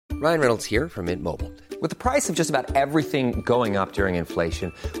Ryan Reynolds here from Mint Mobile. With the price of just about everything going up during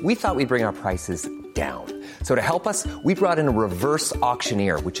inflation, we thought we'd bring our prices down. So to help us, we brought in a reverse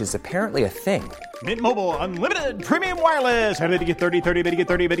auctioneer, which is apparently a thing. Mint Mobile Unlimited Premium Wireless. How to get 30, 30, bit to get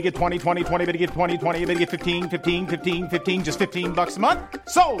 30, bit to get 20, 20, 20, bit to get 20, 20, bit to get 15, 15, 15, 15, just $15 a month?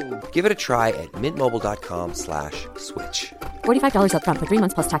 Sold! Give it a try at mintmobile.com/switch. $45 up front for 3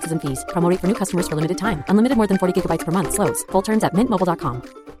 months plus taxes and fees. Promo rate for new customers for limited time. Unlimited more than 40 gigabytes per month. Slows full terms at mintmobile.com.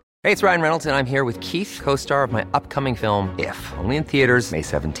 Hey, it's Ryan Reynolds, and I'm here with Keith, co-star of my upcoming film, If, only in theaters May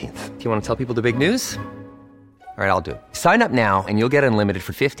 17th. Do you want to tell people the big news? All right, I'll do it. Sign up now and you'll get unlimited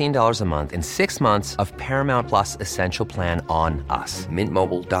for $15 a month and 6 months of Paramount Plus Essential Plan on us.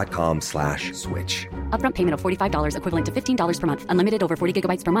 Mintmobile.com/switch. Upfront payment of $45 equivalent to $15 per month. Unlimited over 40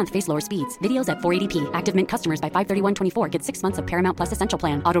 gigabytes per month. Face lower speeds. Videos at 480p. Active Mint customers by 531.24 get 6 months of Paramount Plus Essential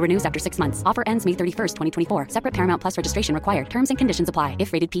Plan. Auto renews after 6 months. Offer ends May 31st, 2024. Separate Paramount Plus registration required. Terms and conditions apply if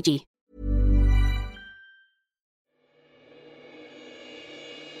rated PG.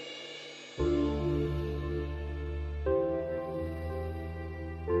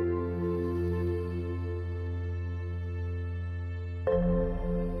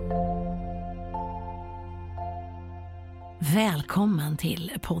 Välkommen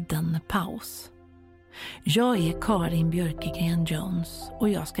till podden Paus. Jag är Karin Björkegren Jones och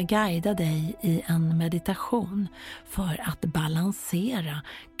jag ska guida dig i en meditation för att balansera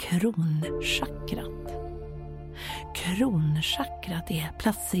kronchakrat. Kronchakrat är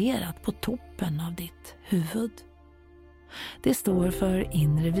placerat på toppen av ditt huvud. Det står för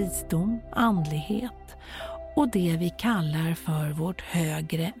inre visdom, andlighet och det vi kallar för vårt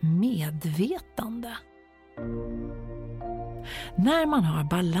högre medvetande. När man har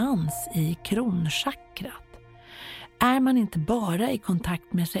balans i kronchakrat är man inte bara i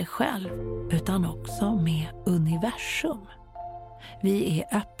kontakt med sig själv utan också med universum. Vi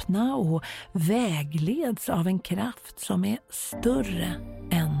är öppna och vägleds av en kraft som är större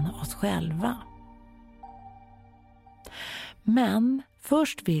än oss själva. Men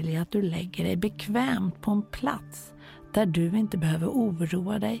först vill jag att du lägger dig bekvämt på en plats där du inte behöver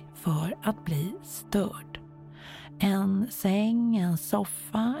oroa dig för att bli störd. En säng, en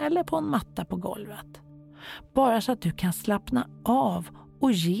soffa eller på en matta på golvet. Bara så att du kan slappna av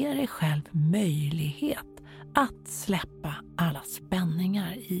och ge dig själv möjlighet att släppa alla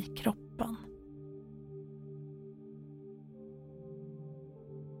spänningar i kroppen.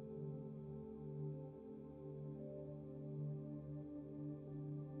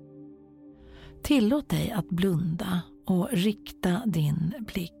 Tillåt dig att blunda och rikta din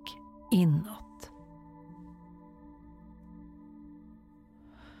blick inåt.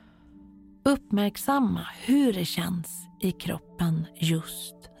 Uppmärksamma hur det känns i kroppen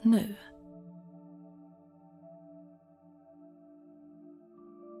just nu.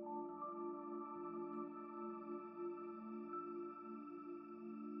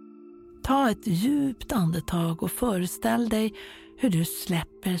 Ta ett djupt andetag och föreställ dig hur du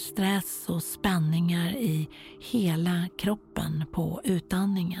släpper stress och spänningar i hela kroppen på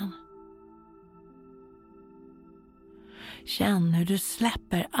utandningen. Känn hur du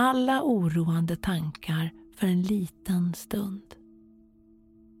släpper alla oroande tankar för en liten stund.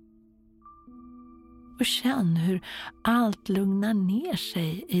 Och känn hur allt lugnar ner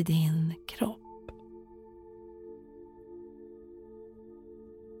sig i din kropp.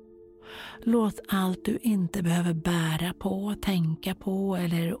 Låt allt du inte behöver bära på, tänka på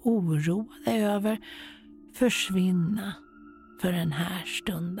eller oroa dig över försvinna för den här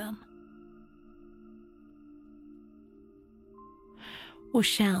stunden. Och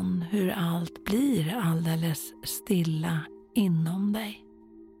känn hur allt blir alldeles stilla inom dig.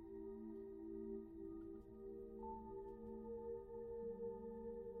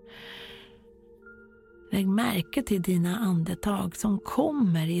 Lägg märke till dina andetag som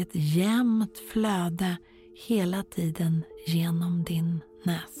kommer i ett jämnt flöde hela tiden genom din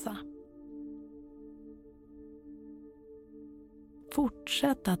näsa.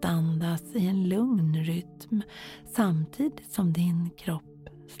 Fortsätt att andas i en lugn rytm samtidigt som din kropp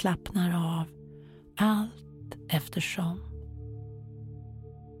slappnar av allt eftersom.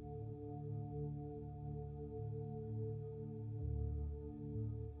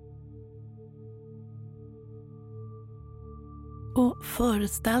 Och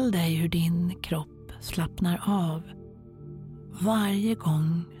föreställ dig hur din kropp slappnar av varje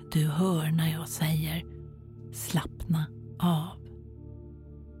gång du hör när jag säger slappna av.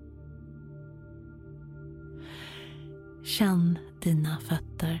 Känn dina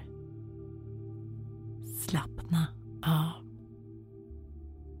fötter. Slappna av.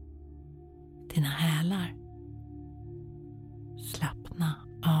 Dina hälar. Slappna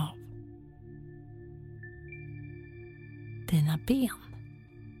av. dina ben.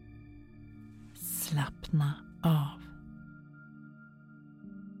 Slappna av.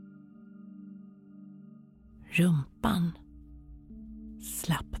 Rumpan.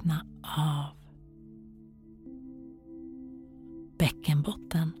 Slappna av.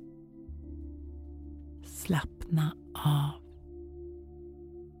 Bäckenbotten. Slappna av.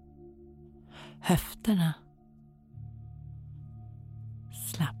 Höfterna.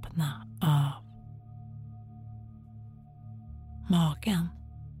 Slappna av. Magen.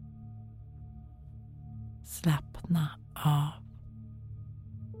 Slappna av.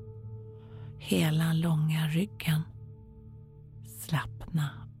 Hela långa ryggen. Slappna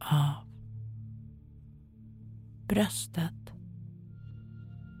av. Bröstet.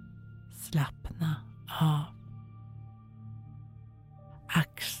 Slappna av.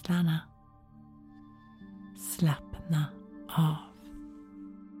 Axlarna. Slappna av.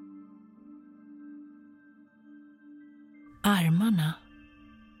 Armarna.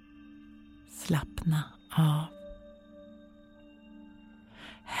 Slappna av.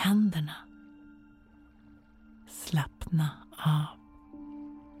 Händerna. Slappna av.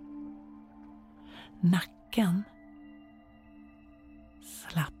 Nacken.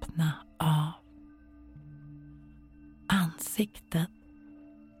 Slappna av. Ansiktet.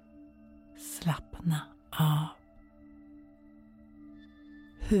 Slappna av.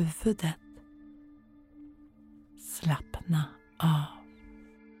 Huvudet. Slappna av.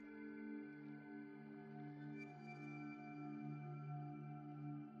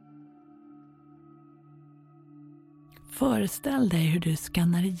 Föreställ dig hur du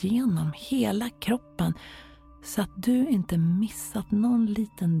skannar igenom hela kroppen så att du inte missat någon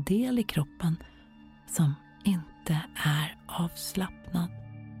liten del i kroppen som inte är avslappnad.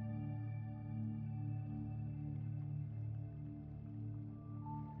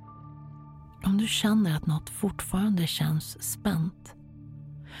 Om du känner att något fortfarande känns spänt,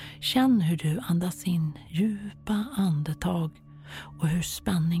 känn hur du andas in djupa andetag och hur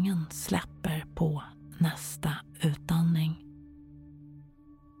spänningen släpper på nästa utandning.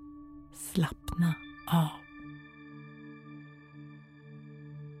 Slappna av.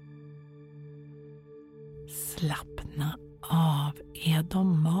 Slappna av är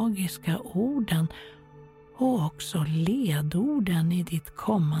de magiska orden och också ledorden i ditt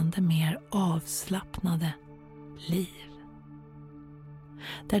kommande mer avslappnade liv.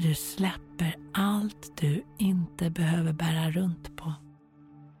 Där du släpper allt du inte behöver bära runt på.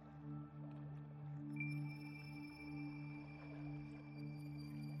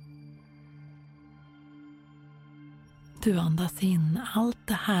 Du andas in allt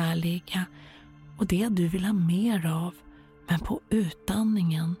det härliga och det du vill ha mer av, men på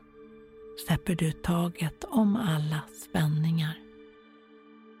utandningen släpper du taget om alla spänningar.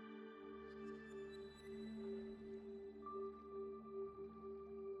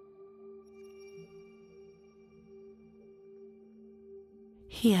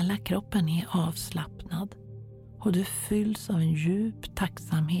 Hela kroppen är avslappnad och du fylls av en djup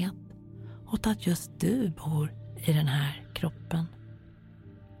tacksamhet åt att just du bor i den här kroppen.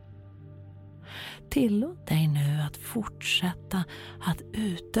 Tillåt dig nu att fortsätta att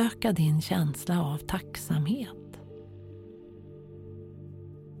utöka din känsla av tacksamhet.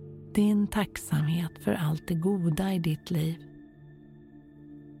 Din tacksamhet för allt det goda i ditt liv.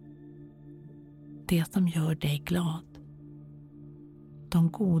 Det som gör dig glad.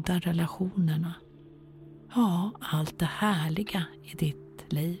 De goda relationerna. Ja, allt det härliga i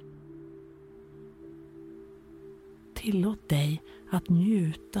ditt liv. Tillåt dig att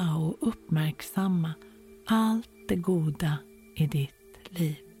njuta och uppmärksamma allt det goda i ditt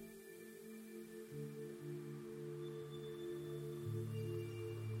liv.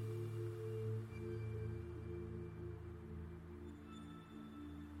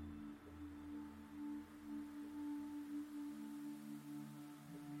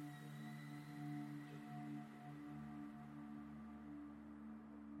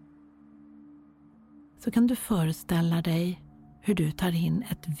 Så kan du föreställa dig hur du tar in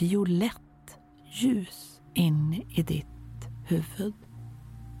ett violett ljus in i ditt huvud.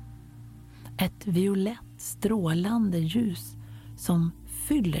 Ett violett strålande ljus som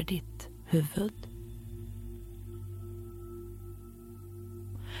fyller ditt huvud.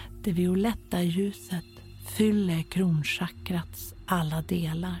 Det violetta ljuset fyller kronchakrats alla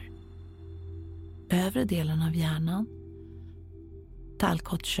delar. Övre delen av hjärnan,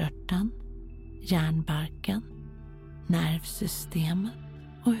 tallkottkörteln, hjärnbarken, nervsystemet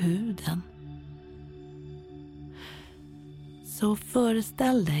och huden. Så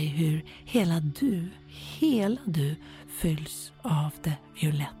föreställ dig hur hela du fylls av det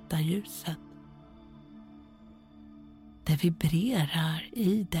violetta ljuset. Det vibrerar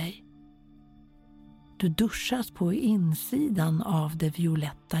i dig. Du duschas på insidan av det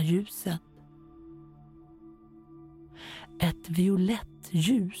violetta ljuset. Ett violett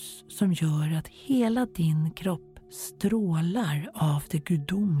ljus som gör att hela din kropp strålar av det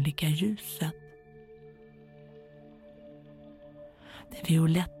gudomliga ljuset. Det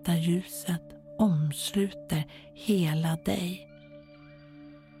violetta ljuset omsluter hela dig.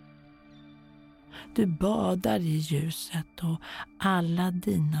 Du badar i ljuset och alla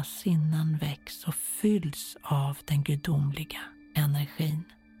dina sinnen väcks och fylls av den gudomliga energin.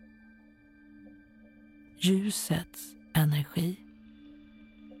 Ljusets energi.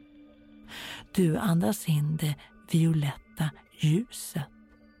 Du andas in det violetta ljuset.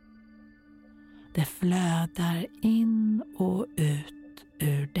 Det flödar in och ut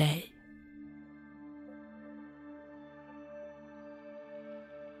ur dig.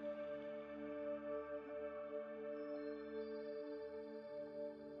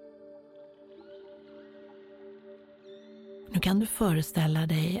 Nu kan du föreställa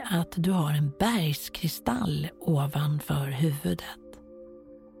dig att du har en bergskristall ovanför huvudet.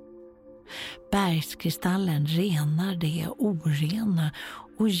 Bergskristallen renar det orena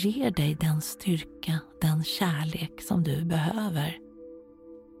och ger dig den styrka, den kärlek som du behöver.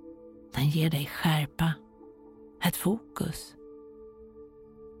 Den ger dig skärpa, ett fokus.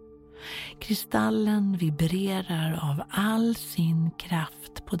 Kristallen vibrerar av all sin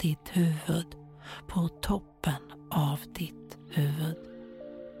kraft på ditt huvud, på toppen av ditt huvud,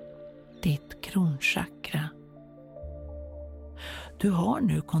 ditt kronchakra. Du har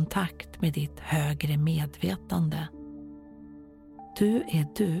nu kontakt med ditt högre medvetande. Du är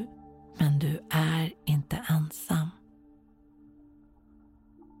du, men du är inte ensam.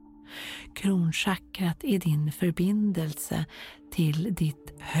 Kronchakrat är din förbindelse till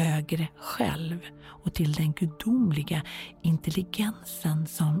ditt högre själv och till den gudomliga intelligensen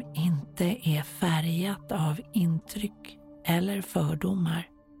som inte är färgat av intryck eller fördomar.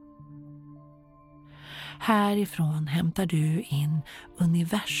 Härifrån hämtar du in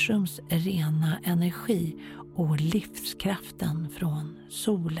universums rena energi och livskraften från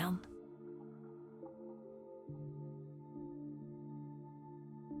solen.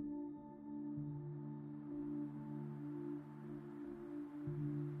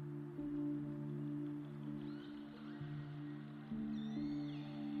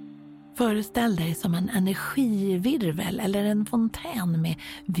 Föreställ dig som en energivirvel eller en fontän med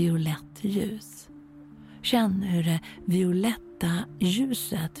violett ljus. Känn hur det violetta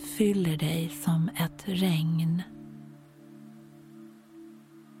ljuset fyller dig som ett regn.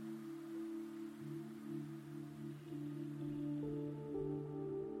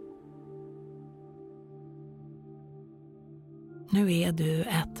 Nu är du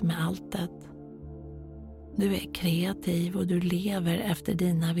ett med alltet. Du är kreativ och du lever efter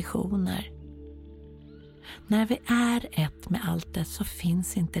dina visioner. När vi är ett med alltet så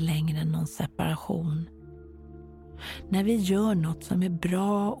finns inte längre någon separation. När vi gör något som är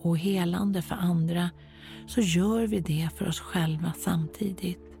bra och helande för andra så gör vi det för oss själva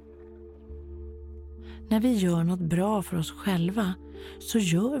samtidigt. När vi gör något bra för oss själva så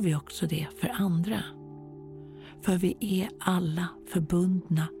gör vi också det för andra. För vi är alla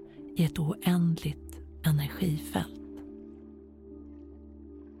förbundna i ett oändligt energifält.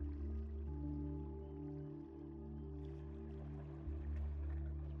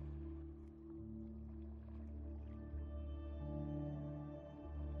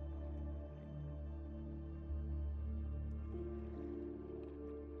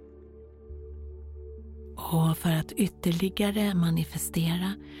 Och för att ytterligare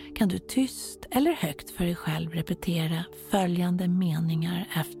manifestera kan du tyst eller högt för dig själv repetera följande meningar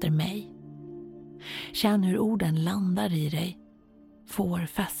efter mig. Känn hur orden landar i dig, får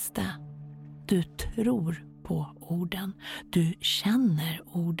fäste. Du tror på orden, du känner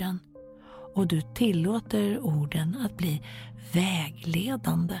orden och du tillåter orden att bli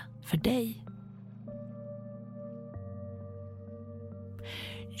vägledande för dig.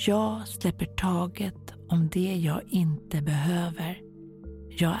 Jag släpper taget om det jag inte behöver.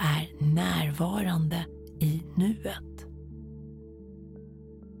 Jag är närvarande i nuet.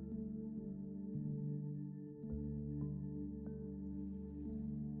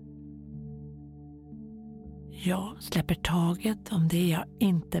 Jag släpper taget om det jag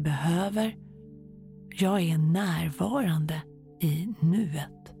inte behöver. Jag är närvarande i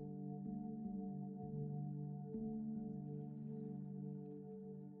nuet.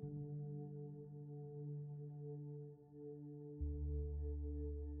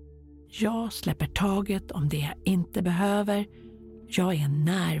 Jag släpper taget om det jag inte behöver. Jag är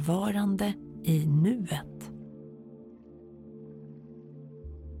närvarande i nuet.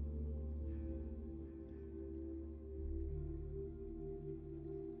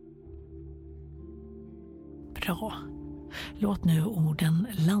 Bra. Låt nu orden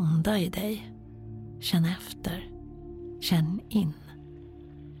landa i dig. Känn efter. Känn in.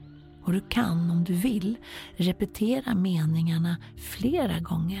 Och du kan, om du vill, repetera meningarna flera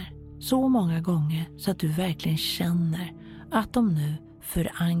gånger. Så många gånger så att du verkligen känner att de nu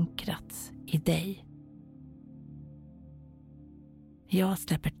förankrats i dig. Jag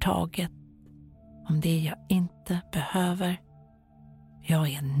släpper taget om det jag inte behöver. Jag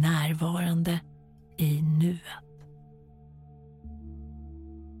är närvarande i nuet.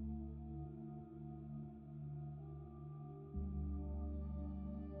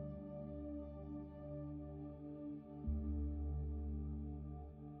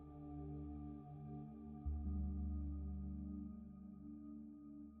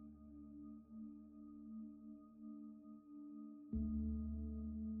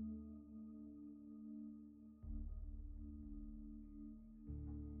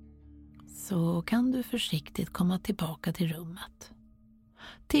 Så kan du försiktigt komma tillbaka till rummet.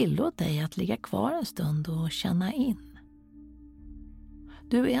 Tillåt dig att ligga kvar en stund och känna in.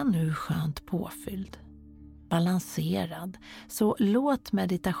 Du är nu skönt påfylld, balanserad, så låt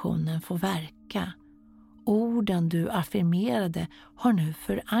meditationen få verka. Orden du affirmerade har nu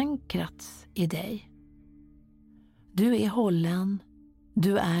förankrats i dig. Du är hållen,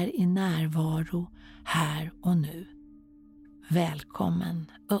 du är i närvaro här och nu.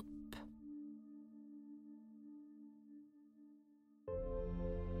 Välkommen upp.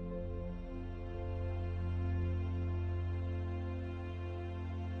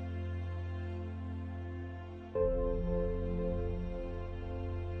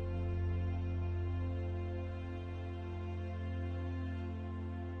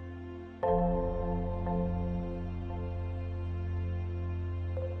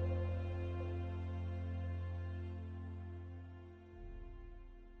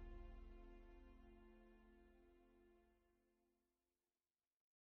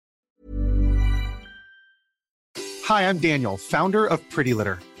 Hi, I'm Daniel, founder of Pretty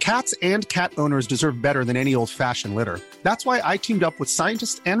Litter. Cats and cat owners deserve better than any old-fashioned litter. That's why I teamed up with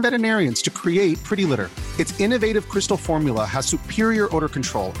scientists and veterinarians to create Pretty Litter. Its innovative crystal formula has superior odor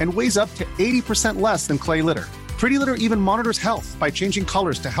control and weighs up to 80% less than clay litter. Pretty Litter even monitors health by changing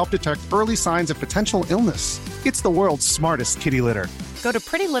colors to help detect early signs of potential illness. It's the world's smartest kitty litter. Go to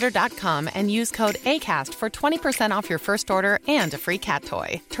prettylitter.com and use code ACAST for 20% off your first order and a free cat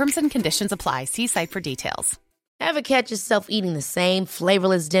toy. Terms and conditions apply. See site for details. Ever catch yourself eating the same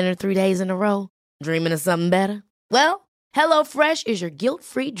flavorless dinner 3 days in a row? Dreaming of something better? Well, HelloFresh is your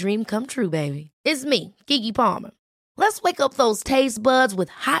guilt-free dream come true, baby. It's me, Keke Palmer. Let's wake up those taste buds with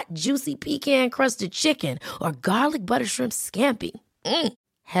hot, juicy pecan-crusted chicken or garlic butter shrimp scampi.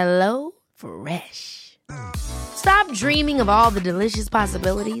 Hello Fresh. Stop dreaming of all the delicious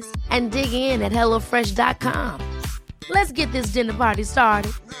possibilities and dig in at HelloFresh.com. Let's get this dinner party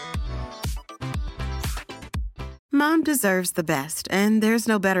started. Mom deserves the best, and there's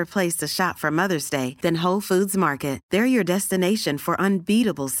no better place to shop for Mother's Day than Whole Foods Market. They're your destination for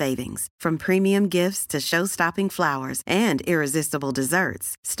unbeatable savings, from premium gifts to show-stopping flowers and irresistible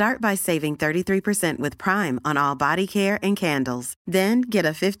desserts. Start by saving 33% with Prime on all body care and candles. Then get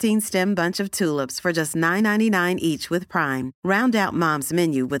a 15-stem bunch of tulips for just $9.99 each with Prime. Round out Mom's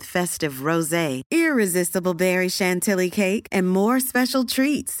menu with festive rosé, irresistible berry chantilly cake, and more special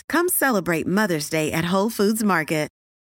treats. Come celebrate Mother's Day at Whole Foods Market.